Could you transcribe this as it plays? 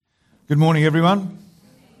Good morning, everyone.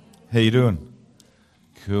 How you doing?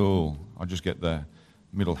 Cool. I'll just get the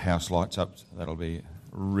middle house lights up. That'll be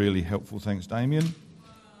really helpful. Thanks, Damien.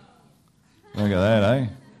 Look at that, eh?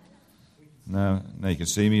 Now you can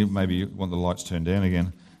see me. Maybe you want the lights turned down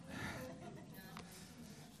again.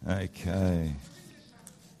 Okay.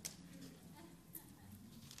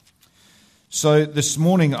 So this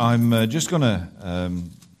morning I'm just going to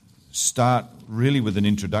start really with an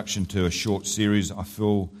introduction to a short series I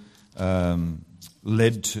feel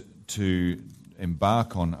led to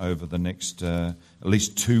embark on over the next at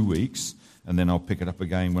least 2 weeks, and then I'll pick it up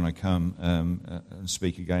again when I come and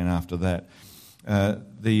speak again after that.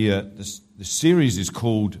 The series is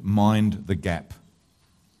called Mind the Gap.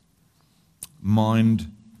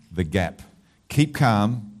 Mind the Gap. Keep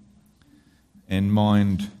calm and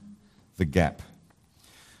mind the gap.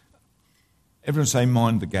 Everyone say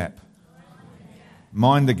mind the gap.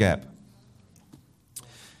 Mind the gap.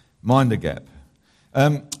 Mind the gap.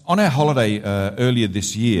 On our holiday earlier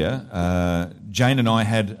this year, Jane and I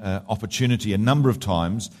had opportunity a number of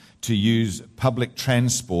times to use public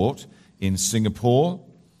transport in Singapore,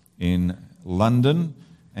 in London,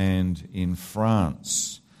 and in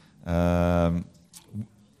France, and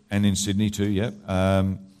in Sydney too. Yeah.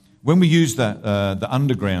 When we used the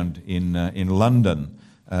underground in London,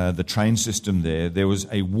 the train system there was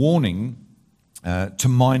a warning to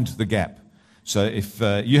mind the gap. So if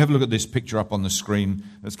you have a look at this picture up on the screen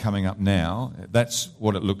that's coming up now, that's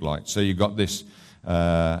what it looked like. So you've got this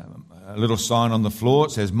a little sign on the floor.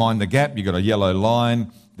 It says mind the gap. You've got a yellow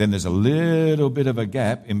line. Then there's a little bit of a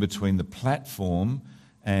gap in between the platform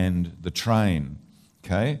and the train.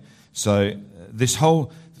 Okay? So this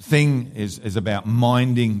whole thing is about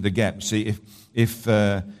minding the gap. See, if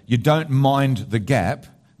you don't mind the gap,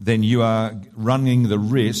 then you are running the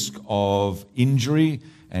risk of injury,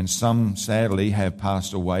 and some sadly have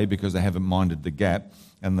passed away because they haven't minded the gap,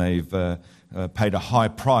 and they've paid a high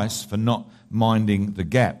price for not minding the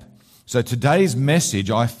gap. So today's message,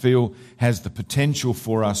 I feel, has the potential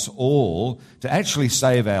for us all to actually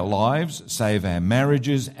save our lives, save our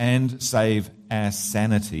marriages, and save our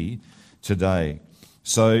sanity today.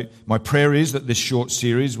 So my prayer is that this short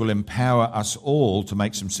series will empower us all to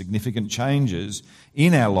make some significant changes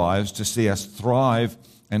in our lives to see us thrive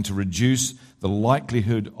and to reduce the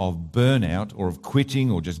likelihood of burnout or of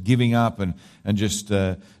quitting or just giving up and just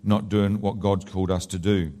not doing what God's called us to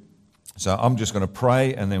do. So I'm just going to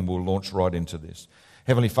pray and then we'll launch right into this.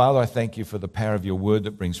 Heavenly Father, I thank you for the power of your word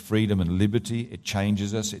that brings freedom and liberty. It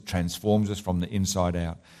changes us. It transforms us from the inside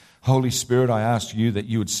out. Holy Spirit, I ask you that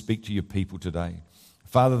you would speak to your people today.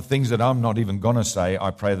 Father, the things that I'm not even going to say,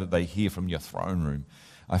 I pray that they hear from your throne room.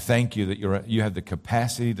 I thank you that you have the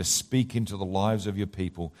capacity to speak into the lives of your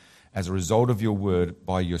people as a result of your word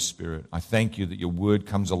by your Spirit. I thank you that your word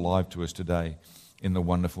comes alive to us today in the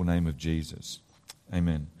wonderful name of Jesus.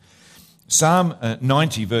 Amen. Psalm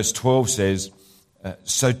 90 verse 12 says,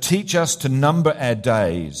 so teach us to number our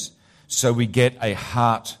days so we get a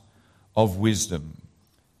heart of wisdom.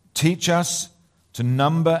 Teach us to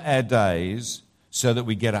number our days so that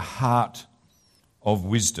we get a heart of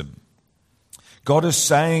wisdom. God is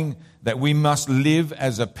saying that we must live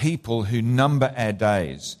as a people who number our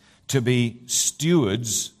days, to be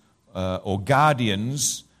stewards or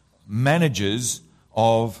guardians, managers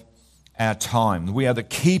of our time. We are the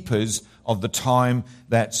keepers of the time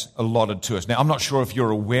that's allotted to us. Now, I'm not sure if you're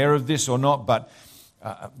aware of this or not, but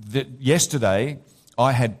yesterday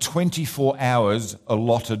I had 24 hours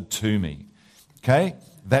allotted to me. Okay?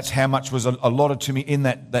 That's how much was allotted to me in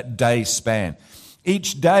that day span.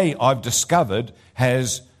 Each day I've discovered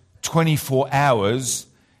has 24 hours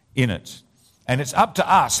in it. And it's up to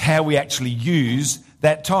us how we actually use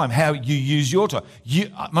that time, how you use your time.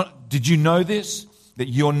 Did you know this? That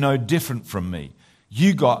you're no different from me.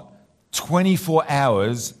 You got 24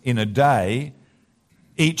 hours in a day,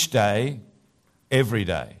 each day, every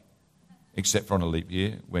day. Except for on a leap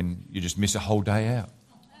year when you just miss a whole day out.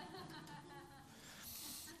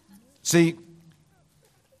 See,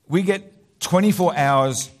 we get 24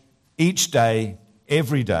 hours each day,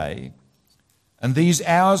 every day, and these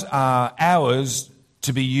hours are hours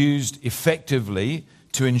to be used effectively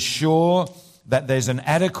to ensure that there's an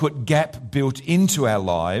adequate gap built into our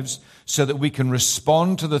lives so that we can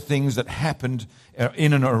respond to the things that happened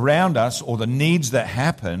in and around us or the needs that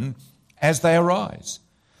happen as they arise.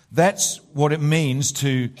 That's what it means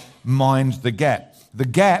to mind the gap. The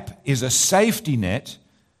gap is a safety net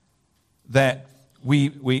that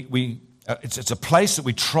it's a place that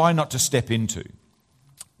we try not to step into.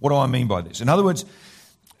 What do I mean by this? In other words,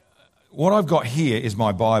 what I've got here is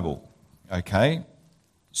my Bible, okay?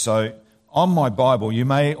 So on my Bible, you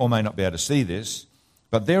may or may not be able to see this,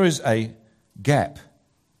 but there is a gap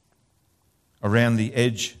around the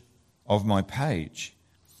edge of my page.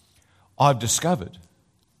 I've discovered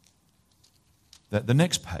that the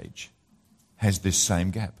next page has this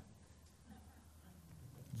same gap.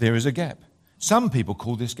 There is a gap. Some people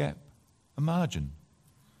call this gap a margin.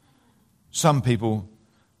 Some people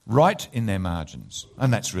write in their margins,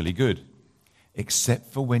 and that's really good,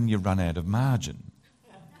 except for when you run out of margin.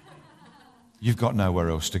 You've got nowhere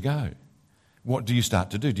else to go. What do you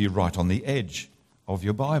start to do? Do you write on the edge of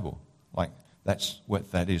your Bible? Like, that's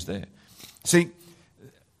what that is there. See,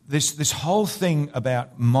 this whole thing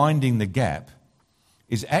about minding the gap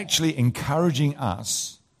is actually encouraging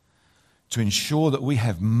us to ensure that we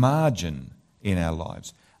have margin in our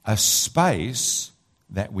lives, a space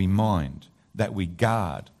that we mind, that we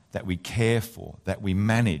guard, that we care for, that we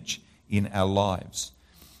manage in our lives.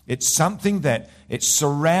 It's something that it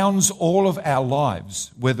surrounds all of our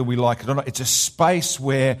lives, whether we like it or not. It's a space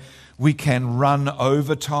where we can run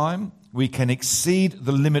over time, we can exceed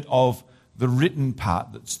the limit of the written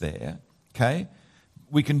part that's there, okay?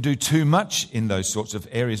 We can do too much in those sorts of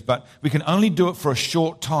areas, but we can only do it for a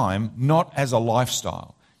short time, not as a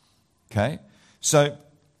lifestyle, okay? So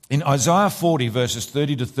in Isaiah 40, verses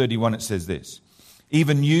 30 to 31, it says this,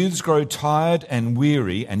 "Even youths grow tired and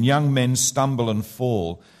weary, and young men stumble and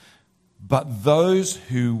fall. But those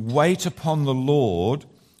who wait upon the Lord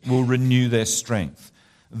will renew their strength.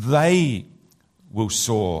 They will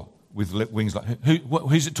soar with wings like..."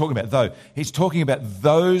 Who's it talking about, though? He's talking about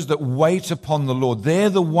those that wait upon the Lord. They're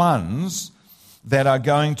the ones that are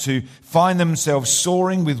going to find themselves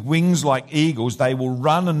soaring with wings like eagles. They will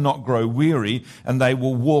run and not grow weary, and they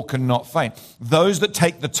will walk and not faint. Those that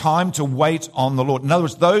take the time to wait on the Lord. In other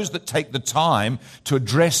words, those that take the time to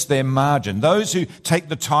address their margin. Those who take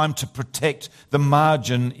the time to protect the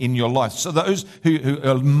margin in your life. So those who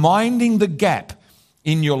are minding the gap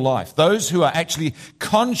in your life. Those who are actually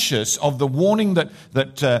conscious of the warning that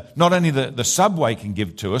not only the subway can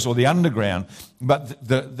give to us or the underground, but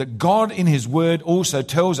that God in His Word also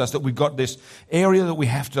tells us that we've got this area that we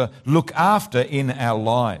have to look after in our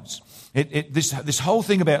lives. This whole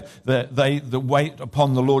thing about the wait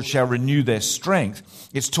upon the Lord shall renew their strength,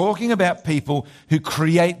 it's talking about people who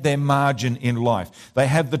create their margin in life. They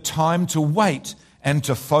have the time to wait and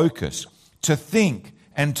to focus, to think,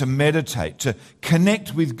 and to meditate, to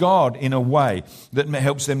connect with God in a way that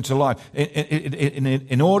helps them to life.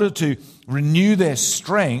 In order to renew their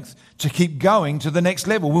strength, to keep going to the next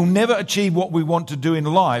level. We'll never achieve what we want to do in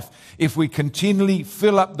life if we continually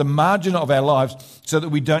fill up the margin of our lives so that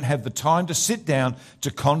we don't have the time to sit down, to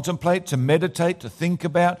contemplate, to meditate, to think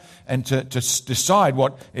about, and to decide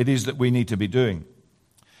what it is that we need to be doing.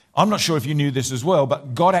 I'm not sure if you knew this as well,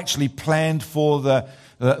 but God actually planned for the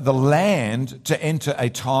land to enter a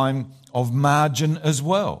time of margin as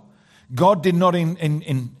well. God did not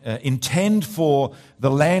intend for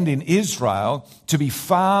the land in Israel to be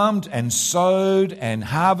farmed and sowed and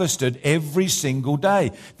harvested every single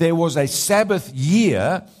day. There was a Sabbath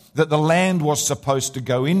year that the land was supposed to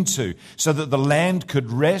go into so that the land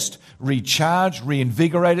could rest, recharge,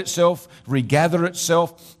 reinvigorate itself, regather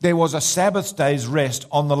itself. There was a Sabbath day's rest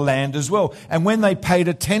on the land as well. And when they paid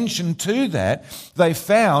attention to that, they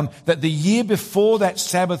found that the year before that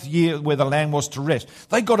Sabbath year where the land was to rest,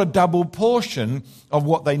 they got a double portion of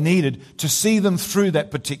what they needed to see them through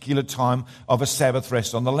that particular time of a Sabbath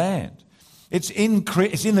rest on the land. It's in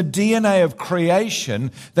the DNA of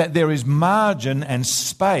creation that there is margin and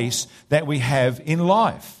space that we have in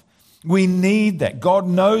life. We need that. God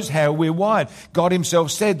knows how we're wired. God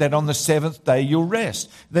Himself said that on the seventh day you'll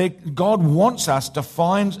rest. God wants us to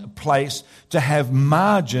find a place to have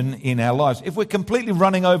margin in our lives. If we're completely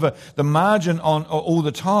running over the margin on all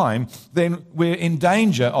the time, then we're in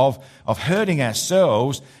danger of hurting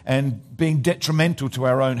ourselves and being detrimental to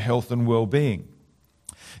our own health and well-being.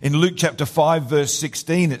 In Luke chapter 5, verse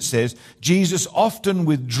 16, it says, Jesus often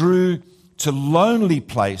withdrew to lonely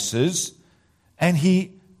places and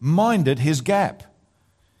He minded His gap.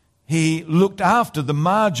 He looked after the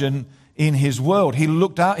margin in His world. He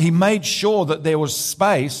made sure that there was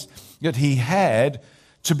space that He had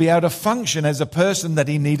to be able to function as a person that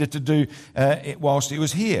He needed to do whilst He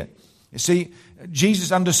was here. You see,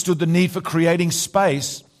 Jesus understood the need for creating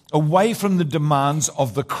space away from the demands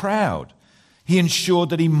of the crowd. He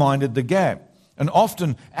ensured that He minded the gap. And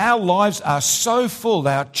often our lives are so full,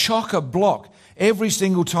 they are chock-a-block every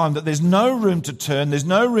single time that there's no room to turn, there's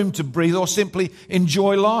no room to breathe or simply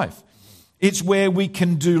enjoy life. It's where we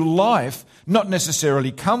can do life, not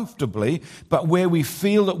necessarily comfortably, but where we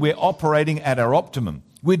feel that we're operating at our optimum.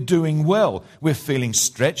 We're doing well. We're feeling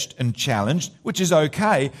stretched and challenged, which is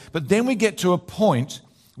okay. But then we get to a point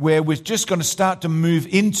where we're just going to start to move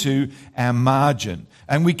into our margin.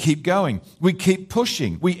 And we keep going. We keep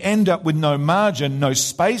pushing. We end up with no margin, no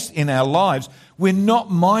space in our lives. We're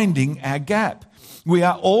not minding our gap. We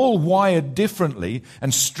are all wired differently,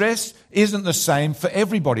 and stress isn't the same for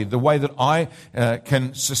everybody. The way that I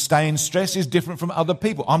can sustain stress is different from other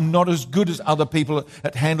people. I'm not as good as other people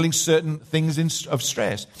at handling certain things of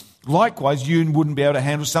stress. Likewise, you wouldn't be able to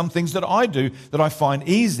handle some things that I do that I find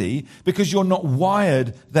easy because you're not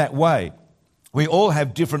wired that way. We all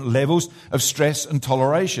have different levels of stress and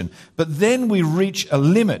toleration. But then we reach a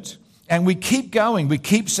limit. And we keep going. We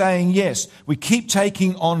keep saying yes. We keep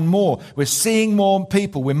taking on more. We're seeing more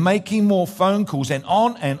people. We're making more phone calls, and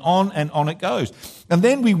on and on and on it goes. And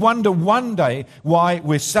then we wonder one day why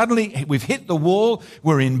we've hit the wall.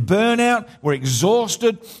 We're in burnout. We're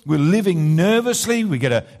exhausted. We're living nervously. We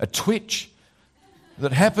get a twitch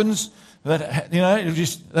that happens.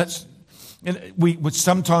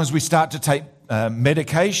 Sometimes we start to take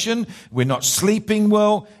medication, we're not sleeping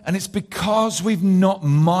well, and it's because we've not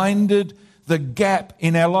minded the gap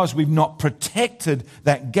in our lives. We've not protected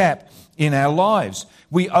that gap in our lives.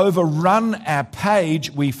 We overrun our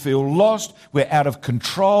page, we feel lost, we're out of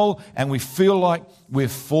control, and we feel like we're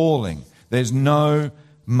falling. There's no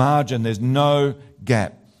margin, there's no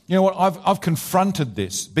gap. You know what, I've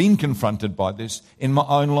been confronted by this in my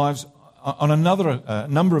own lives on another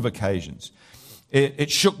number of occasions.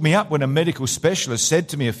 It shook me up when a medical specialist said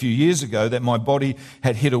to me a few years ago that my body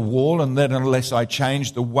had hit a wall, and that unless I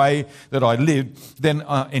changed the way that I lived, then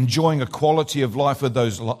enjoying a quality of life with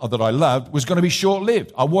those that I loved was going to be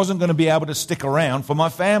short-lived. I wasn't going to be able to stick around for my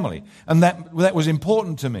family, and that was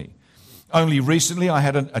important to me. Only recently I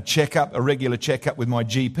had a regular checkup with my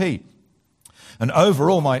GP, and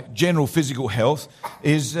overall my general physical health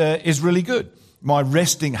is really good. My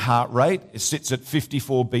resting heart rate sits at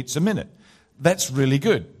 54 beats a minute. That's really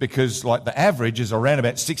good because like the average is around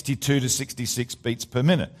about 62 to 66 beats per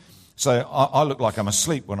minute. So I look like I'm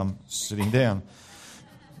asleep when I'm sitting down.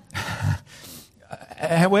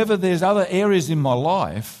 However, there's other areas in my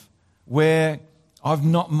life where I've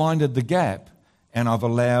not minded the gap and I've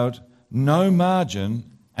allowed no margin,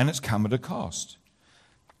 and it's come at a cost.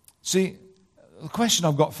 See, the question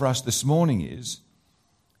I've got for us this morning is,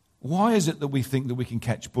 why is it that we think that we can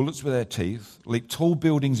catch bullets with our teeth, leap tall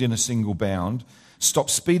buildings in a single bound, stop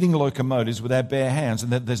speeding locomotives with our bare hands,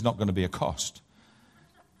 and that there's not going to be a cost?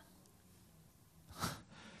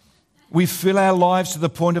 We fill our lives to the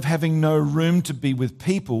point of having no room to be with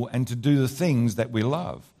people and to do the things that we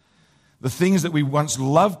love. The things that we once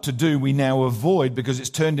loved to do, we now avoid because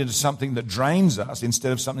it's turned into something that drains us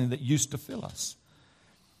instead of something that used to fill us.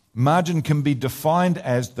 Margin can be defined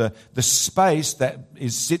as the space that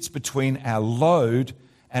sits between our load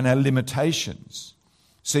and our limitations.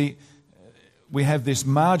 See, we have this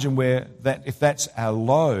margin where that if that's our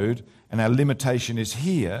load and our limitation is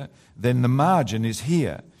here, then the margin is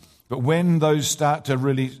here. But when those start to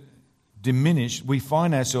really diminish, we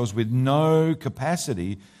find ourselves with no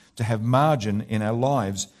capacity to have margin in our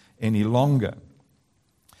lives any longer.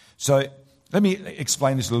 So let me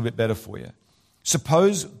explain this a little bit better for you.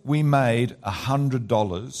 Suppose we made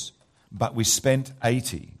 $100, but we spent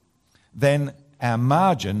 $80. Then our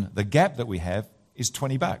margin, the gap that we have, is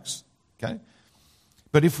 $20. Okay?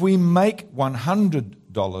 But if we make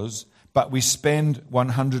 $100, but we spend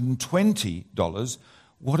 $120,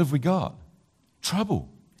 what have we got? Trouble.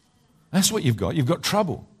 That's what you've got. You've got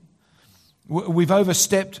trouble. We've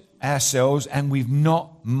overstepped ourselves and we've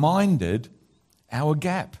not minded our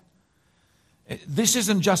gap. This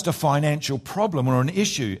isn't just a financial problem or an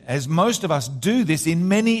issue, as most of us do this in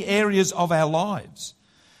many areas of our lives.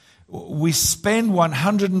 We spend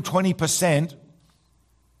 120%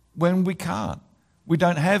 when we can't. We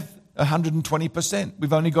don't have 120%.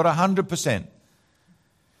 We've only got 100%.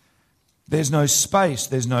 There's no space,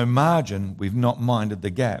 there's no margin. We've not minded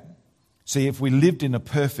the gap. See, if we lived in a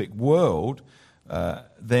perfect world,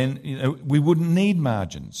 then we wouldn't need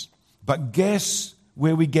margins. But guess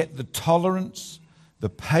where we get the tolerance, the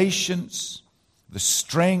patience, the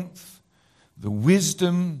strength, the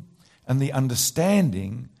wisdom, and the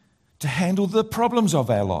understanding to handle the problems of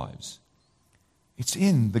our lives? It's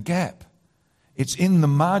in the gap. It's in the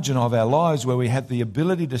margin of our lives where we have the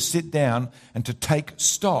ability to sit down and to take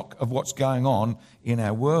stock of what's going on in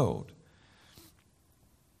our world.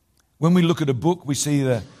 When we look at a book, we see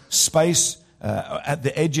the space at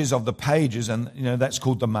the edges of the pages, and that's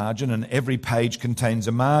called the margin, and every page contains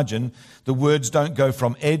a margin. The words don't go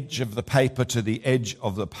from edge of the paper to the edge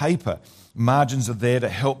of the paper. Margins are there to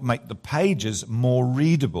help make the pages more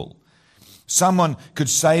readable. Someone could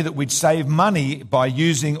say that we'd save money by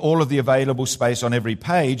using all of the available space on every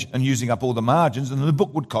page and using up all the margins, and the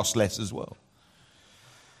book would cost less as well.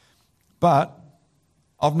 But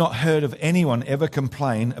I've not heard of anyone ever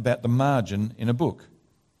complain about the margin in a book.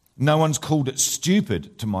 No one's called it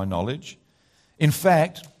stupid, to my knowledge. In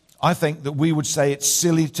fact, I think that we would say it's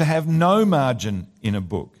silly to have no margin in a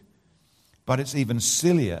book. But it's even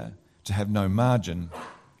sillier to have no margin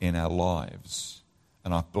in our lives.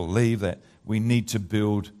 And I believe that we need to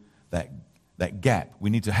build that gap. We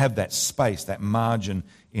need to have that space, that margin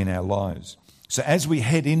in our lives. So as we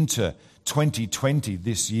head into 2020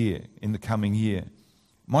 this year, in the coming year,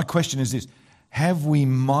 my question is this: have we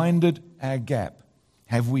minded our gap?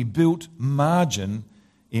 Have we built margin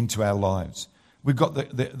into our lives? We've got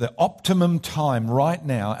the optimum time right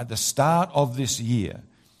now at the start of this year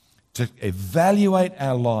to evaluate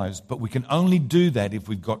our lives, but we can only do that if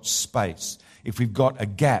we've got space, if we've got a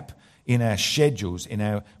gap in our schedules, in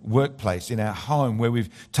our workplace, in our home, where we've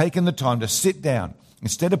taken the time to sit down.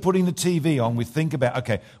 Instead of putting the TV on, we think about,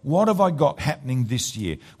 okay, what have I got happening this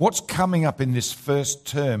year? What's coming up in this first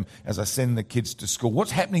term as I send the kids to school? What's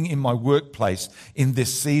happening in my workplace in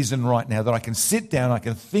this season right now that I can sit down, I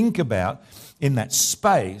can think about in that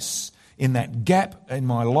space, in that gap in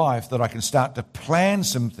my life, that I can start to plan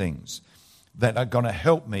some things that are going to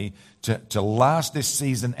help me to last this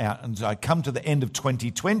season out. And I come to the end of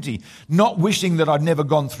 2020, not wishing that I'd never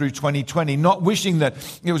gone through 2020, not wishing that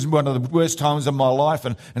it was one of the worst times of my life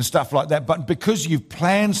and stuff like that. But because you've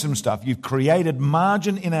planned some stuff, you've created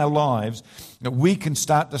margin in our lives, that we can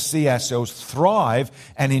start to see ourselves thrive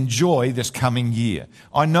and enjoy this coming year.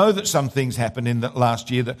 I know that some things happened in the last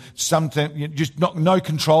year that sometimes just no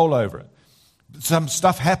control over it. Some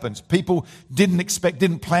stuff happens. People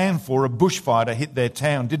didn't plan for a bushfire to hit their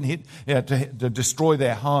town, to destroy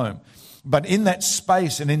their home. But in that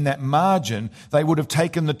space and in that margin, they would have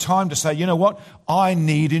taken the time to say, you know what, I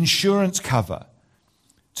need insurance cover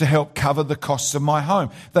to help cover the costs of my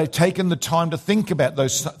home. They've taken the time to think about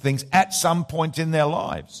those things at some point in their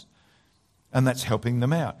lives. And that's helping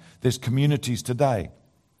them out. There's communities today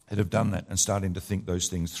that have done that and starting to think those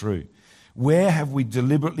things through. Where have we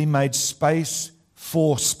deliberately made space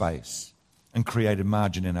for space and created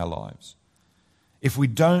margin in our lives? If we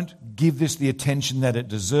don't give this the attention that it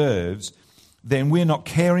deserves, then we're not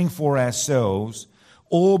caring for ourselves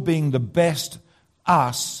or being the best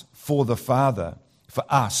us for the Father, for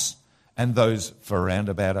us and those for around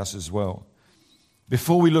about us as well.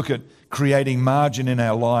 Before we look at creating margin in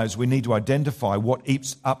our lives, we need to identify what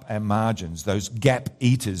eats up our margins, those gap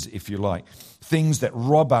eaters, if you like. Things that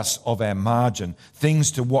rob us of our margin,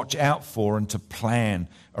 things to watch out for and to plan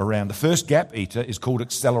around. The first gap eater is called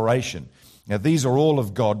acceleration. Now, these are all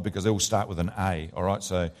of God because they all start with an A, all right?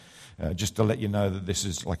 So just to let you know that this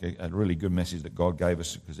is like a really good message that God gave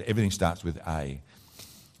us, because everything starts with A.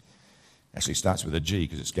 Actually, it starts with a G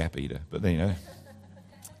because it's gap eater, but there you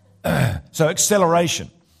know. So acceleration.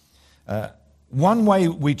 One way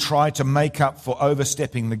we try to make up for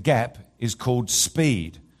overstepping the gap is called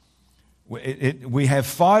speed. We have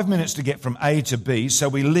 5 minutes to get from A to B, so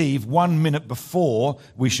we leave 1 minute before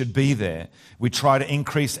we should be there. We try to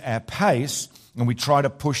increase our pace, and we try to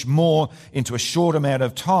push more into a short amount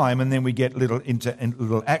of time, and then we get into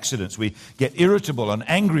little accidents. We get irritable and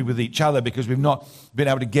angry with each other because we've not been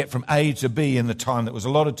able to get from A to B in the time that was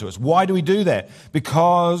allotted to us. Why do we do that?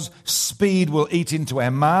 Because speed will eat into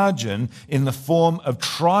our margin in the form of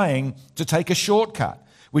trying to take a shortcut.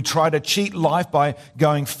 We try to cheat life by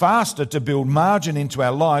going faster to build margin into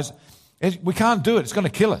our lives. We can't do it. It's going to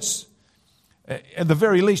kill us. At the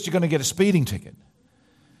very least, you're going to get a speeding ticket.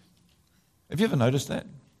 Have you ever noticed that?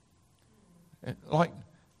 Like,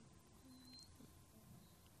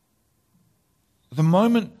 the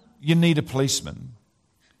moment you need a policeman,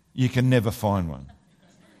 you can never find one.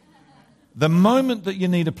 The moment that you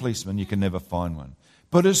need a policeman, you can never find one.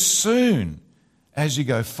 But as soon as you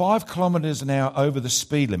go 5 kilometres an hour over the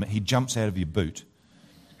speed limit, he jumps out of your boot.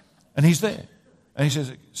 And he's there. And he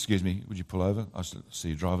says, excuse me, would you pull over? I see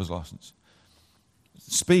your driver's license.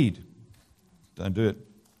 Speed. Don't do it.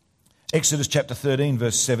 Exodus chapter 13,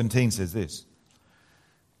 verse 17 says this.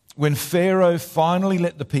 When Pharaoh finally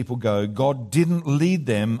let the people go, God didn't lead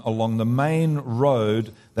them along the main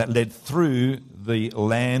road that led through the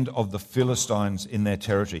land of the Philistines in their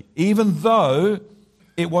territory, even though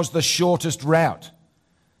it was the shortest route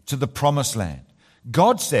to the promised land.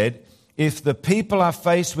 God said, if the people are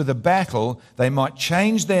faced with a battle, they might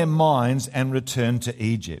change their minds and return to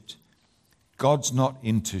Egypt. God's not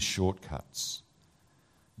into shortcuts.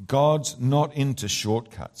 God's not into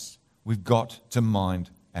shortcuts. We've got to mind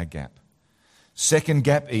our gap. Second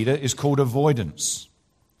gap eater is called avoidance.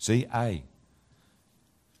 See, A.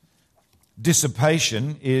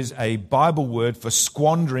 Dissipation is a Bible word for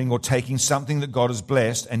squandering or taking something that God has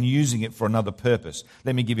blessed and using it for another purpose.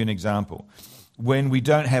 Let me give you an example. When we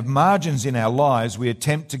don't have margins in our lives, we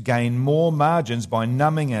attempt to gain more margins by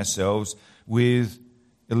numbing ourselves with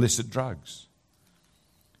illicit drugs.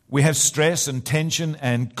 We have stress and tension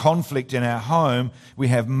and conflict in our home. We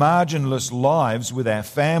have marginless lives with our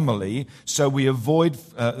family, so we avoid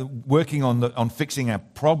working on fixing our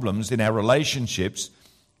problems in our relationships,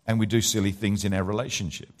 and we do silly things in our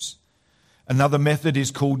relationships. Another method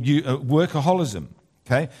is called workaholism.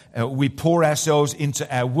 Okay, we pour ourselves into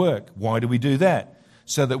our work. Why do we do that?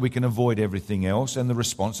 So that we can avoid everything else and the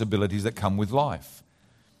responsibilities that come with life.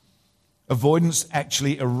 Avoidance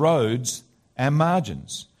actually erodes our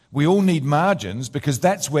margins. We all need margins because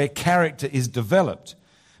that's where character is developed.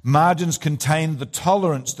 Margins contain the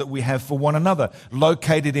tolerance that we have for one another.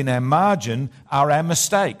 Located in our margin are our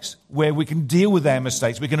mistakes, where we can deal with our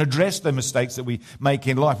mistakes. We can address the mistakes that we make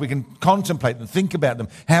in life. We can contemplate them, think about them,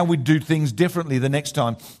 how we do things differently the next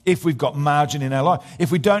time if we've got margin in our life.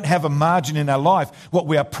 If we don't have a margin in our life, what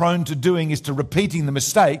we are prone to doing is to repeating the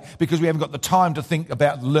mistake because we haven't got the time to think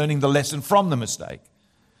about learning the lesson from the mistake.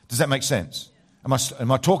 Does that make sense?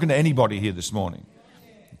 Am I talking to anybody here this morning?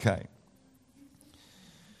 Okay.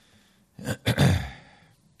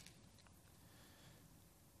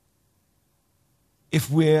 If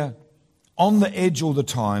we're on the edge all the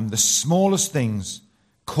time, the smallest things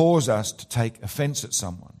cause us to take offense at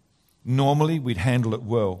someone. Normally, we'd handle it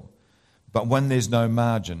well, but when there's no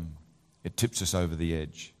margin, it tips us over the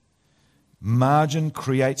edge. Margin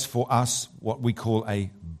creates for us what we call a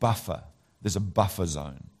buffer. There's a buffer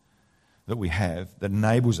zone that we have that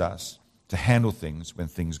enables us to handle things when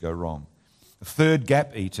things go wrong. The third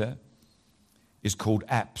gap eater is called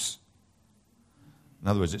apps. In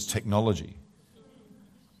other words, it's technology.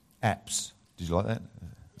 Apps. Did you like that?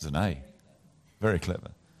 It's an A. Very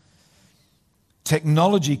clever.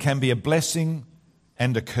 Technology can be a blessing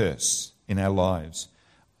and a curse in our lives.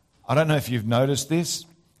 I don't know if you've noticed this,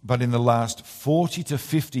 but in the last 40 to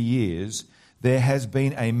 50 years, there has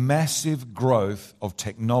been a massive growth of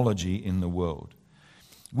technology in the world.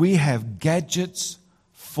 We have gadgets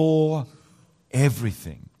for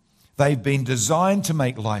everything. They've been designed to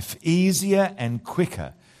make life easier and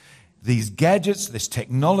quicker. These gadgets, this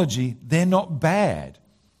technology, they're not bad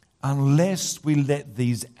unless we let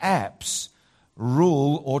these apps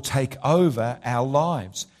rule or take over our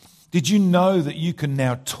lives. Did you know that you can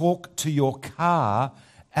now talk to your car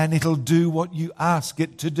and it'll do what you ask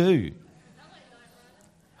it to do?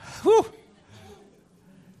 Whew.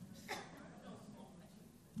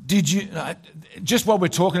 Did you, just while we're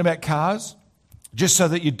talking about cars, just so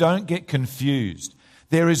that you don't get confused,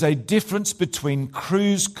 there is a difference between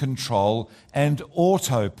cruise control and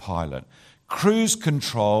autopilot. Cruise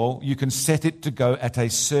control, you can set it to go at a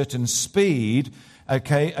certain speed,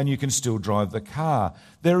 okay, and you can still drive the car.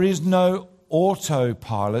 There is no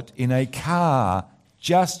autopilot in a car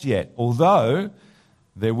just yet, although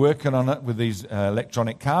they're working on it with these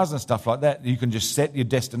electronic cars and stuff like that. You can just set your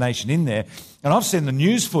destination in there. And I've seen the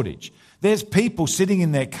news footage. There's people sitting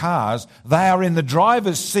in their cars. They are in the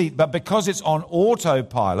driver's seat, but because it's on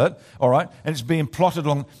autopilot, all right, and it's being plotted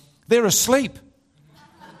along, they're asleep.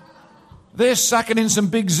 They're sucking in some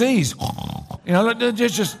big Z's. You know, they're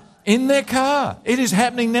just in their car. It is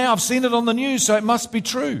happening now. I've seen it on the news, so it must be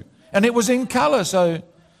true. And it was in colour, so...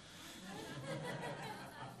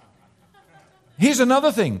 Here's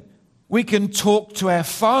another thing. We can talk to our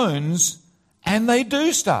phones and they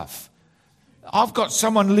do stuff. I've got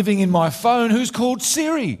someone living in my phone who's called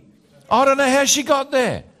Siri. I don't know how she got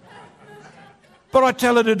there. But I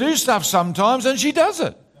tell her to do stuff sometimes and she does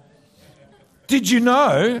it. Did you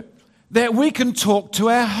know that we can talk to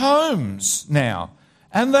our homes now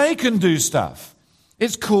and they can do stuff?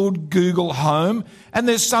 It's called Google Home and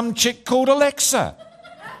there's some chick called Alexa.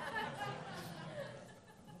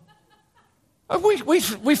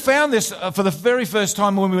 We found this for the very first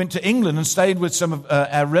time when we went to England and stayed with some of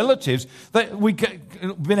our relatives. We'd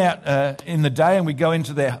been out in the day and we get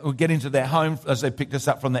into their home as they picked us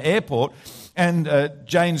up from the airport. And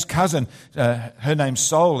Jane's cousin, her name's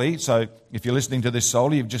Solly. So if you're listening to this,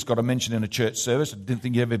 Solly, you've just got to mention in a church service. I didn't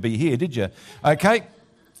think you'd ever be here, did you? Okay.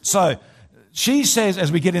 So she says, as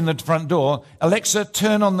we get in the front door, Alexa,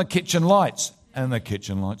 turn on the kitchen lights. And the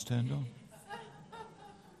kitchen lights turned on.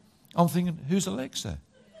 I'm thinking, who's Alexa?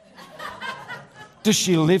 Does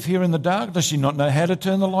she live here in the dark? Does she not know how to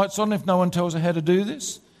turn the lights on if no one tells her how to do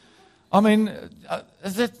this? I mean,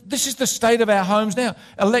 this is the state of our homes now.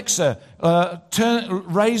 Alexa,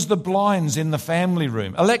 raise the blinds in the family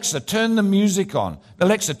room. Alexa, turn the music on.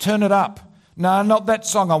 Alexa, turn it up. No, not that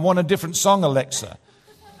song. I want a different song, Alexa.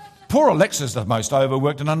 Poor Alexa's the most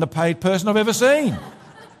overworked and underpaid person I've ever seen.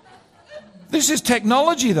 This is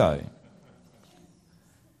technology, though.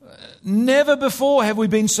 Never before have we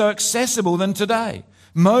been so accessible than today.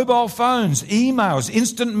 Mobile phones, emails,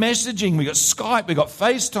 instant messaging, we've got Skype, we've got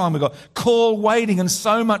FaceTime, we've got call waiting and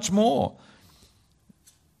so much more.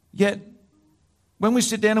 Yet, when we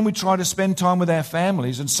sit down and we try to spend time with our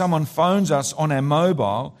families and someone phones us on our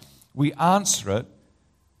mobile, we answer it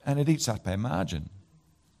and it eats up our margin.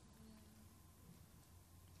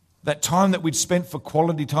 That time that we'd spent for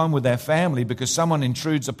quality time with our family because someone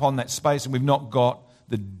intrudes upon that space and we've not got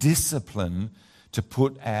the discipline to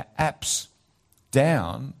put our apps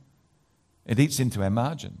down, it eats into our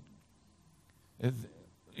margin.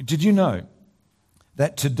 Did you know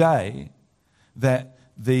that today that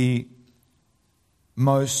the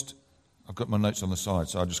most... I've got my notes on the side,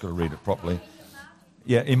 so I've just got to read it properly.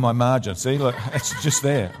 Yeah, in my margin. See, look, it's just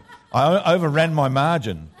there. I overran my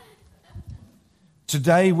margin.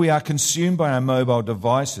 Today we are consumed by our mobile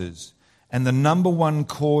devices, and the number one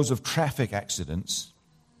cause of traffic accidents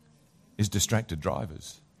is distracted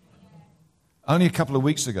drivers. Only a couple of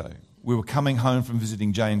weeks ago, we were coming home from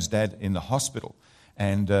visiting Jane's dad in the hospital,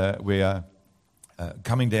 and we are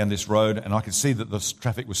coming down this road, and I could see that the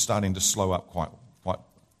traffic was starting to slow up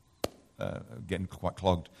getting quite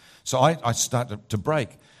clogged. So I started to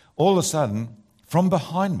brake. All of a sudden, from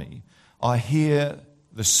behind me, I hear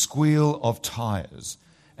the squeal of tyres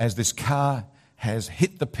as this car has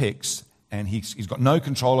hit the picks, and he's got no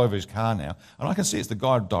control over his car now. And I can see it's the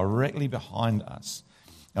guy directly behind us.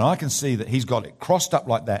 And I can see that he's got it crossed up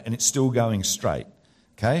like that and it's still going straight.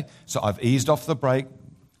 Okay? So I've eased off the brake,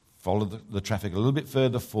 followed the traffic a little bit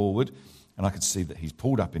further forward, and I can see that he's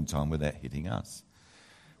pulled up in time without hitting us.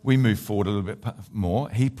 We move forward a little bit more.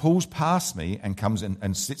 He pulls past me and comes in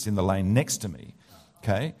and sits in the lane next to me.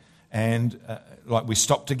 Okay? And we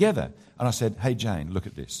stopped together. And I said, "Hey, Jane, look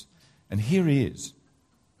at this." And here he is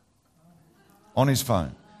on his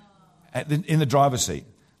phone in the driver's seat.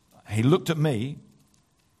 He looked at me.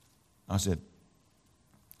 I said,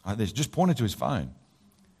 just pointed to his phone.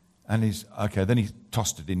 And then he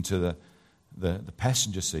tossed it into the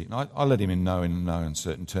passenger seat. And I let him in no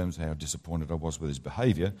uncertain terms how disappointed I was with his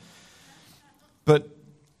behaviour. But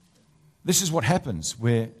this is what happens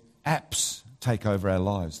where apps take over our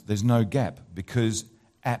lives. There's no gap because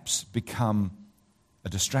apps become a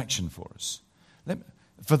distraction for us.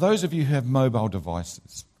 For those of you who have mobile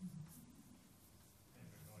devices,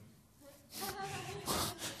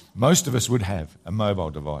 most of us would have a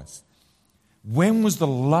mobile device. When was the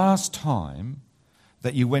last time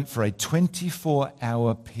that you went for a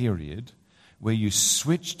 24-hour period where you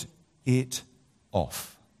switched it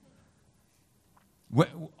off?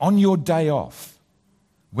 On your day off,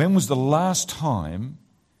 when was the last time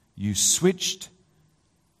you switched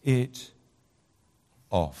it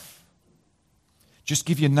off? Just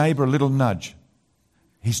give your neighbour a little nudge.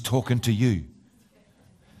 He's talking to you.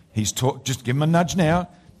 Just give him a nudge now.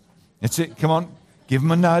 That's it. Come on. Give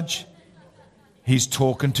him a nudge. He's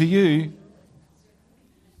talking to you.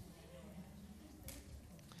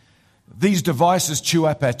 These devices chew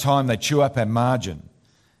up our time. They chew up our margin.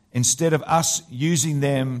 Instead of us using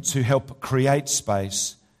them to help create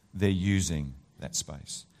space, they're using that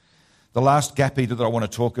space. The last gap eater that I want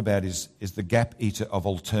to talk about is the gap eater of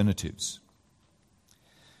alternatives.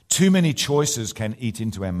 Too many choices can eat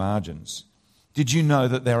into our margins. Did you know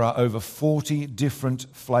that there are over 40 different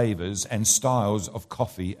flavours and styles of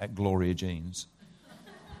coffee at Gloria Jean's?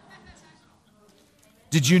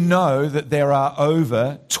 Did you know that there are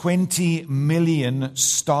over 20 million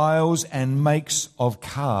styles and makes of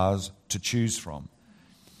cars to choose from?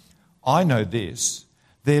 I know this.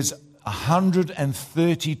 There's at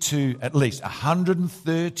least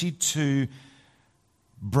 132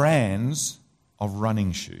 brands of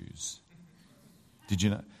running shoes. Did you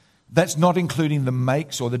know? That's not including the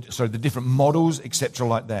makes or the different models, etc.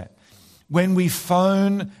 like that. When we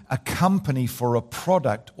phone a company for a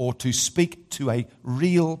product or to speak to a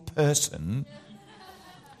real person,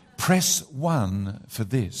 press 1 for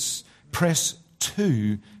this, press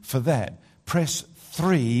 2 for that, press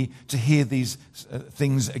 3 to hear these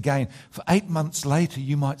things again. For 8 months later,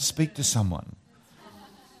 you might speak to someone.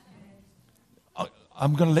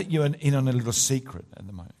 I'm going to let you in on a little secret at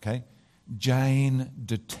the moment, okay? Jane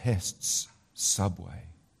detests Subway.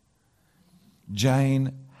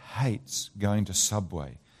 Jane hates going to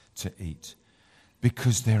Subway to eat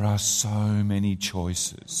because there are so many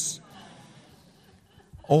choices.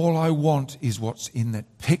 All I want is what's in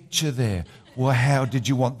that picture there. Well, how did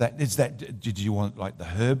you want that? Did you want like the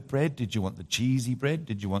herb bread? Did you want the cheesy bread?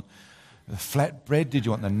 Did you want the flat bread? Did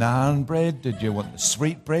you want the naan bread? Did you want the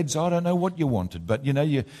sweet breads? I don't know what you wanted, but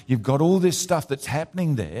you've got all this stuff that's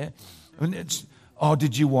happening there. And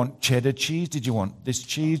did you want cheddar cheese? Did you want this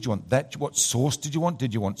cheese? Did you want that? What sauce did you want?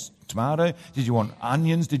 Did you want tomato? Did you want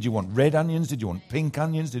onions? Did you want red onions? Did you want pink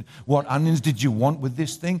onions? What onions did you want with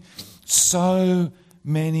this thing? So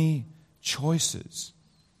many choices.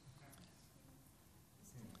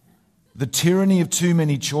 The tyranny of too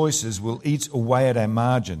many choices will eat away at our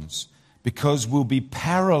margins because we'll be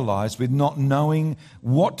paralyzed with not knowing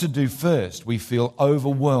what to do first. We feel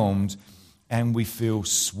overwhelmed and we feel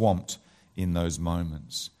swamped in those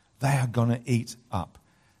moments. They are going to eat up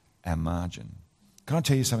our margin. Can I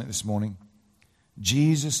tell you something this morning?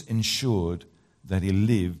 Jesus ensured that he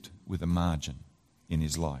lived with a margin in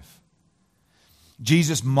his life.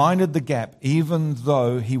 Jesus minded the gap even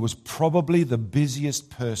though he was probably the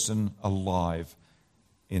busiest person alive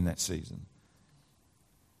in that season.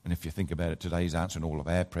 And if you think about it today, he's answering all of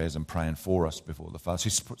our prayers and praying for us before the fast.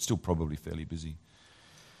 He's still probably fairly busy.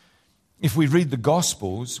 If we read the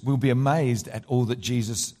Gospels, we'll be amazed at all that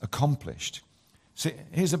Jesus accomplished. See,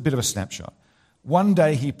 here's a bit of a snapshot. One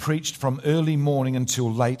day he preached from early morning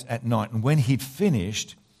until late at night, and when he'd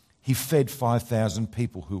finished, he fed 5,000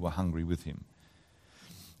 people who were hungry with him.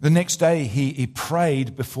 The next day he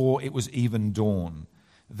prayed before it was even dawn.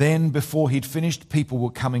 Then before he'd finished, people were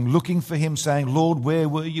coming looking for him, saying, Lord, where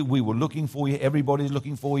were you? We were looking for you. Everybody's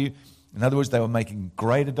looking for you. In other words, they were making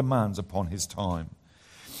greater demands upon his time.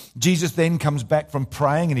 Jesus then comes back from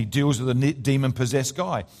praying and he deals with a demon-possessed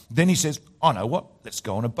guy. Then he says, I know what, let's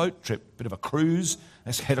go on a boat trip, bit of a cruise.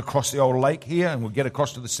 Let's head across the old lake here and we'll get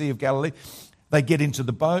across to the Sea of Galilee. They get into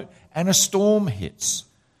the boat and a storm hits.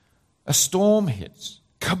 A storm hits.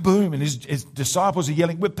 Kaboom. And his disciples are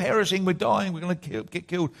yelling, we're perishing, we're dying, we're going to get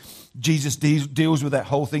killed. Jesus deals with that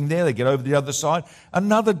whole thing there. They get over the other side.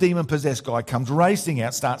 Another demon-possessed guy comes racing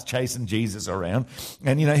out, starts chasing Jesus around.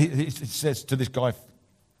 And, he says to this guy,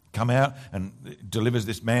 come out, and delivers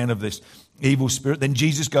this man of this evil spirit. Then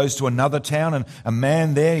Jesus goes to another town, and a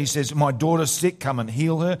man there, he says, my daughter's sick, come and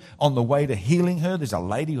heal her. On the way to healing her, there's a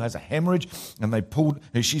lady who has a hemorrhage, and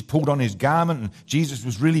she's pulled on his garment, and Jesus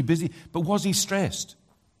was really busy. But was he stressed?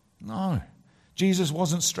 No, Jesus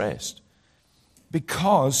wasn't stressed,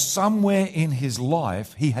 because somewhere in his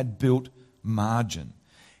life he had built margin.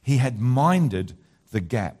 He had minded the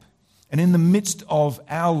gap. And in the midst of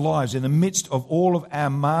our lives, in the midst of all of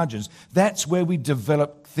our margins, that's where we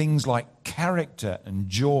develop things like character and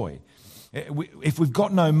joy. If we've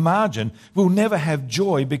got no margin, we'll never have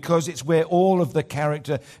joy, because it's where all of the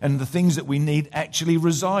character and the things that we need actually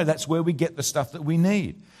reside. That's where we get the stuff that we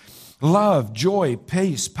need. Love, joy,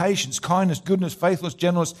 peace, patience, kindness, goodness, faithfulness,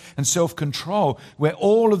 gentleness, and self-control, where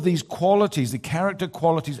all of these qualities, the character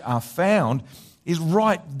qualities, are found, is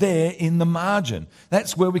right there in the margin.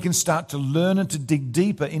 That's where we can start to learn and to dig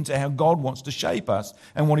deeper into how God wants to shape us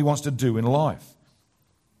and what he wants to do in life.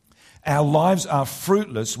 Our lives are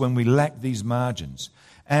fruitless when we lack these margins.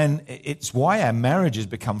 And it's why our marriages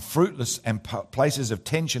become fruitless and places of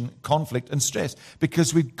tension, conflict, and stress,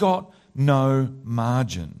 because we've got no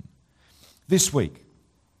margin. This week,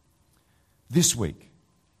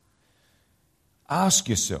 ask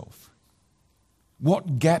yourself,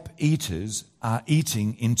 what gap eaters are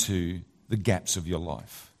eating into the gaps of your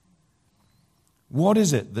life? What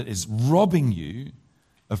is it that is robbing you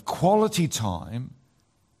of quality time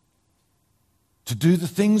to do the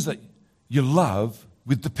things that you love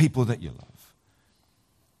with the people that you love?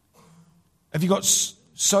 Have you got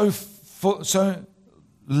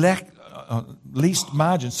least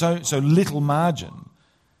margin, so little margin,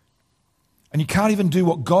 and you can't even do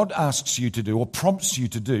what God asks you to do or prompts you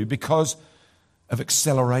to do because of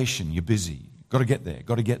acceleration? You're busy. Got to get there,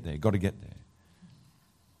 got to get there, got to get there.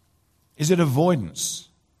 Is it avoidance?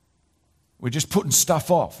 We're just putting stuff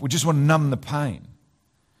off. We just want to numb the pain.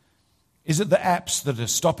 Is it the apps that are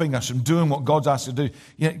stopping us from doing what God's asked us to do?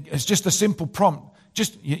 It's just a simple prompt.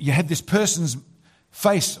 Just you had this person's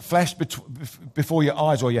face flash before your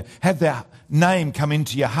eyes, or you have their name come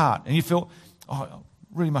into your heart, and you feel, I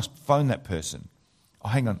really must phone that person. Oh,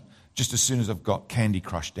 hang on, just as soon as I've got Candy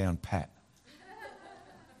Crush down pat.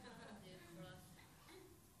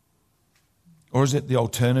 Or is it the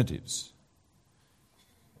alternatives?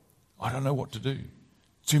 I don't know what to do.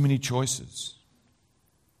 Too many choices.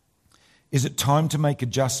 Is it time to make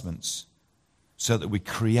adjustments so that we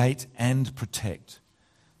create and protect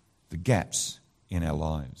the gaps in our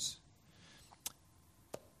lives?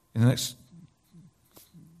 In the next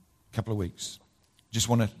couple of weeks, just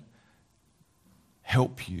want to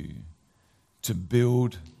help you to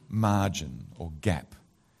build margin or gap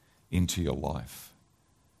into your life,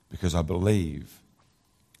 because I believe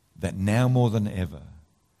that now more than ever,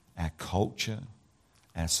 our culture,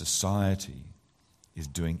 our society is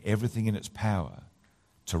doing everything in its power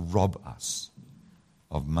to rob us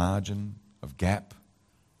of margin, of gap,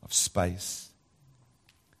 of space,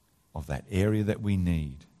 of that area that we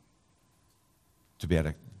need to be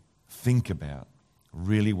able to think about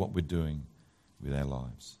really what we're doing with our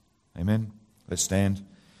lives. Amen? Let's stand.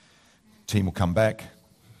 Team will come back.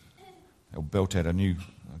 They'll belt out a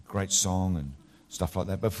great song and stuff like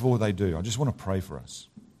that. But before they do, I just want to pray for us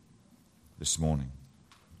this morning.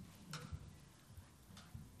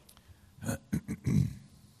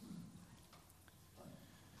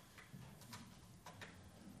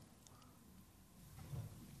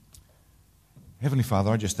 Heavenly Father,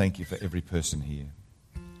 I just thank you for every person here.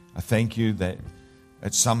 I thank you that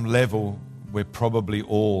at some level we're probably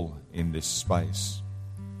all in this space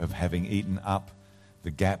of having eaten up the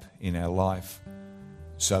gap in our life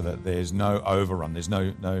so that there's no overrun, there's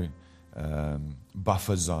no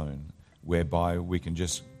buffer zone whereby we can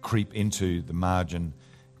just creep into the margin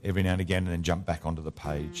every now and again and then jump back onto the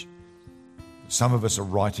page. Some of us are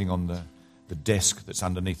writing on the desk that's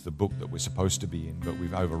underneath the book that we're supposed to be in, but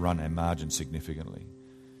we've overrun our margin significantly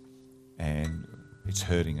and it's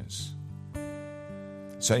hurting us.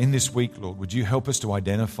 So in this week, Lord, would you help us to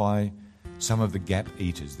identify some of the gap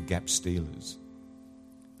eaters, the gap stealers,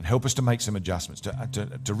 and help us to make some adjustments,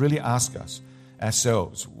 to really ask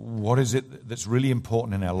ourselves, what is it that's really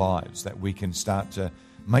important in our lives that we can start to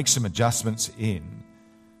make some adjustments in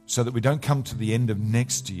so that we don't come to the end of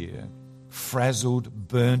next year frazzled,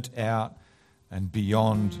 burnt out, and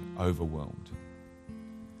beyond overwhelmed.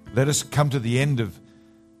 Let us come to the end of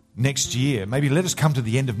next year, maybe let us come to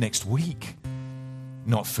the end of next week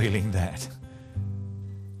not feeling that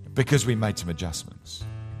because we made some adjustments.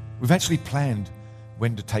 We've actually planned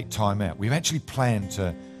when to take time out. We've actually planned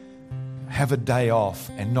to have a day off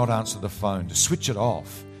and not answer the phone, to switch it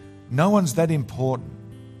off. No one's that important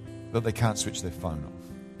that they can't switch their phone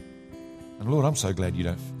off. And Lord, I'm so glad you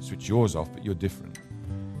don't switch yours off, but you're different.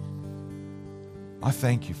 I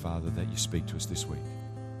thank you, Father, that you speak to us this week.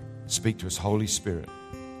 Speak to us, Holy Spirit,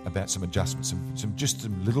 about some adjustments,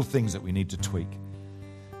 some little things that we need to tweak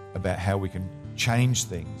about how we can change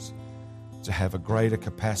things to have a greater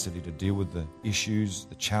capacity to deal with the issues,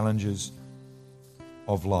 the challenges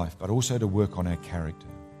of life, but also to work on our character.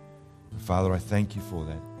 And Father, I thank you for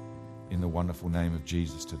that in the wonderful name of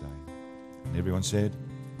Jesus today. And everyone said,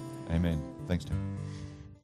 amen. Thanks, Tim.